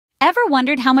Ever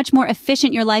wondered how much more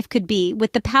efficient your life could be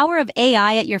with the power of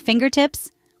AI at your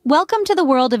fingertips? Welcome to the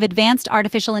world of advanced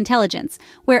artificial intelligence,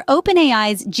 where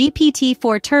OpenAI's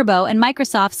GPT-4 Turbo and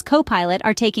Microsoft's Copilot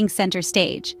are taking center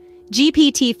stage.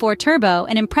 GPT-4 Turbo,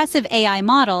 an impressive AI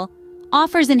model,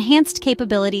 offers enhanced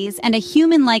capabilities and a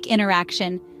human-like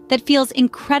interaction that feels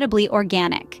incredibly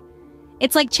organic.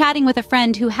 It's like chatting with a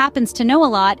friend who happens to know a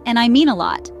lot, and I mean a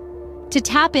lot. To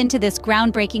tap into this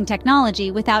groundbreaking technology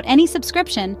without any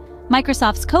subscription,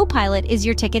 Microsoft's Copilot is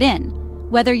your ticket in.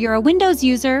 Whether you're a Windows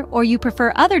user or you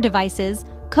prefer other devices,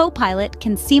 Copilot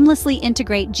can seamlessly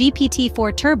integrate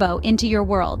GPT-4 Turbo into your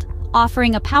world,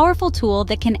 offering a powerful tool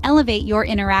that can elevate your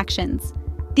interactions.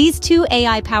 These two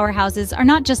AI powerhouses are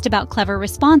not just about clever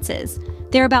responses.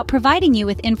 They're about providing you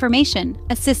with information,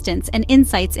 assistance, and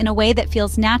insights in a way that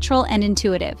feels natural and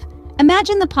intuitive.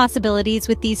 Imagine the possibilities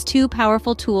with these two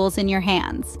powerful tools in your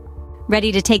hands.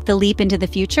 Ready to take the leap into the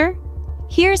future?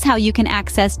 Here's how you can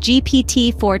access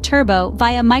GPT-4 Turbo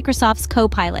via Microsoft's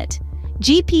Copilot.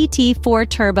 GPT-4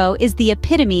 Turbo is the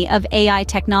epitome of AI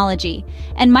technology,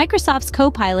 and Microsoft's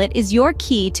Copilot is your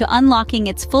key to unlocking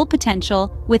its full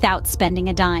potential without spending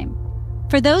a dime.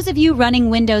 For those of you running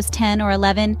Windows 10 or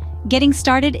 11, getting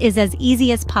started is as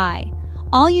easy as pie.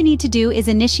 All you need to do is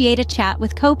initiate a chat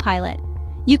with Copilot.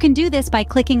 You can do this by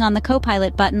clicking on the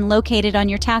Copilot button located on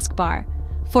your taskbar.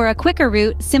 For a quicker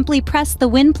route, simply press the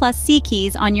Win+C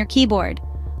keys on your keyboard.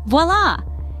 Voila!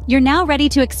 You're now ready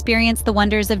to experience the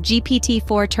wonders of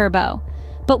GPT-4 Turbo.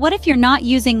 But what if you're not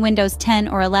using Windows 10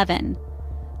 or 11?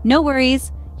 No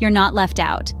worries, you're not left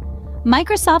out.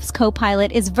 Microsoft's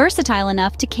Copilot is versatile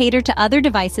enough to cater to other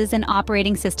devices and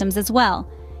operating systems as well.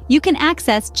 You can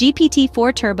access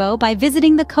GPT-4 Turbo by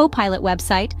visiting the Copilot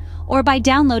website or by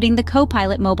downloading the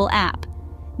Copilot mobile app.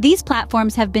 These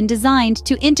platforms have been designed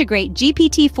to integrate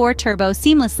GPT-4 Turbo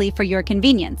seamlessly for your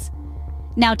convenience.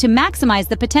 Now, to maximize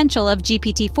the potential of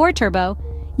GPT-4 Turbo,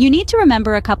 you need to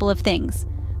remember a couple of things.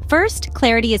 First,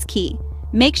 clarity is key.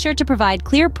 Make sure to provide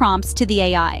clear prompts to the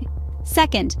AI.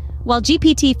 Second, while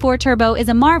GPT-4 Turbo is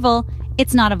a marvel,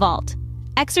 it's not a vault.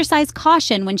 Exercise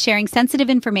caution when sharing sensitive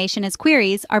information as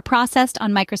queries are processed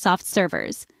on Microsoft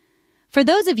servers. For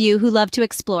those of you who love to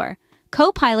explore,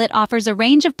 Copilot offers a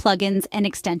range of plugins and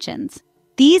extensions.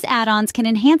 These add-ons can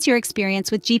enhance your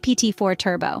experience with GPT-4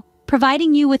 Turbo,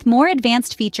 providing you with more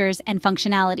advanced features and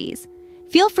functionalities.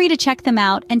 Feel free to check them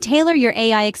out and tailor your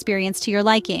AI experience to your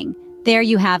liking. There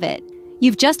you have it.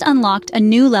 You've just unlocked a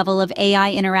new level of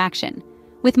AI interaction.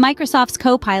 With Microsoft's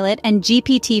Copilot and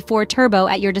GPT-4 Turbo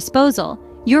at your disposal,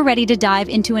 you're ready to dive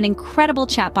into an incredible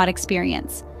chatbot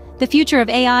experience. The future of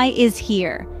AI is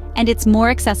here, and it's more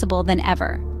accessible than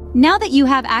ever. Now that you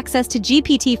have access to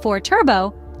GPT-4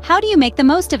 Turbo, how do you make the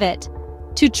most of it?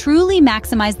 To truly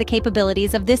maximize the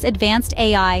capabilities of this advanced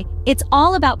AI, it's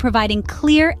all about providing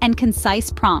clear and concise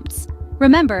prompts.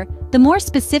 Remember, the more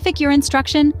specific your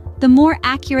instruction, the more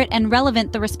accurate and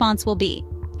relevant the response will be.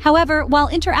 However, while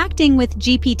interacting with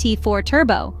GPT-4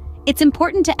 Turbo, it's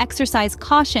important to exercise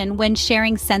caution when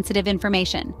sharing sensitive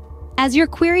information. As your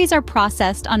queries are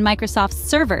processed on Microsoft's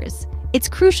servers, it's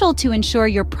crucial to ensure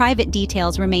your private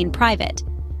details remain private.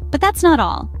 But that's not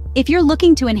all. If you're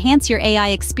looking to enhance your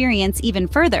AI experience even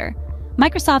further,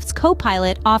 Microsoft's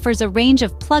Copilot offers a range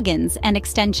of plugins and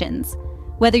extensions.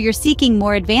 Whether you're seeking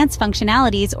more advanced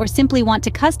functionalities or simply want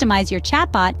to customize your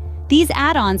chatbot, these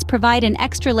add-ons provide an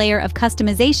extra layer of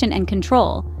customization and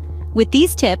control. With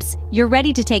these tips, you're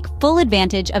ready to take full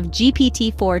advantage of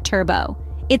GPT-4 Turbo.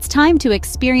 It's time to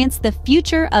experience the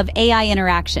future of AI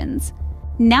interactions.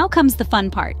 Now comes the fun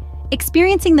part,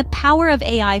 experiencing the power of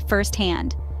AI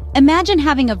firsthand. Imagine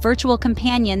having a virtual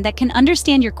companion that can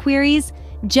understand your queries,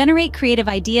 generate creative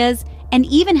ideas, and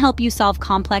even help you solve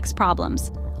complex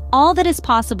problems. All that is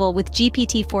possible with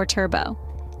GPT-4 Turbo.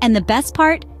 And the best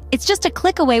part? It's just a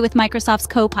click away with Microsoft's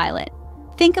Copilot.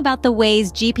 Think about the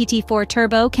ways GPT-4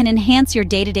 Turbo can enhance your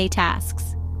day-to-day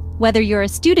tasks. Whether you're a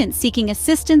student seeking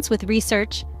assistance with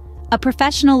research, a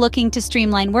professional looking to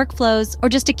streamline workflows, or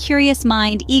just a curious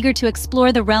mind eager to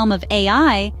explore the realm of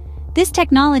AI, this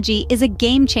technology is a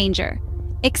game changer.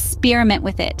 Experiment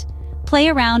with it. Play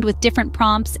around with different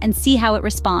prompts and see how it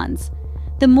responds.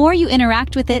 The more you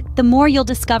interact with it, the more you'll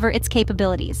discover its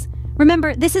capabilities.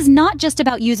 Remember, this is not just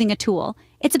about using a tool.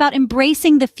 It's about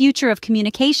embracing the future of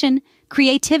communication,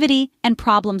 creativity, and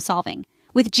problem solving.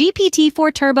 With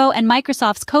GPT-4 Turbo and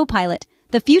Microsoft's Copilot,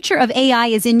 the future of AI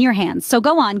is in your hands, so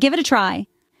go on, give it a try.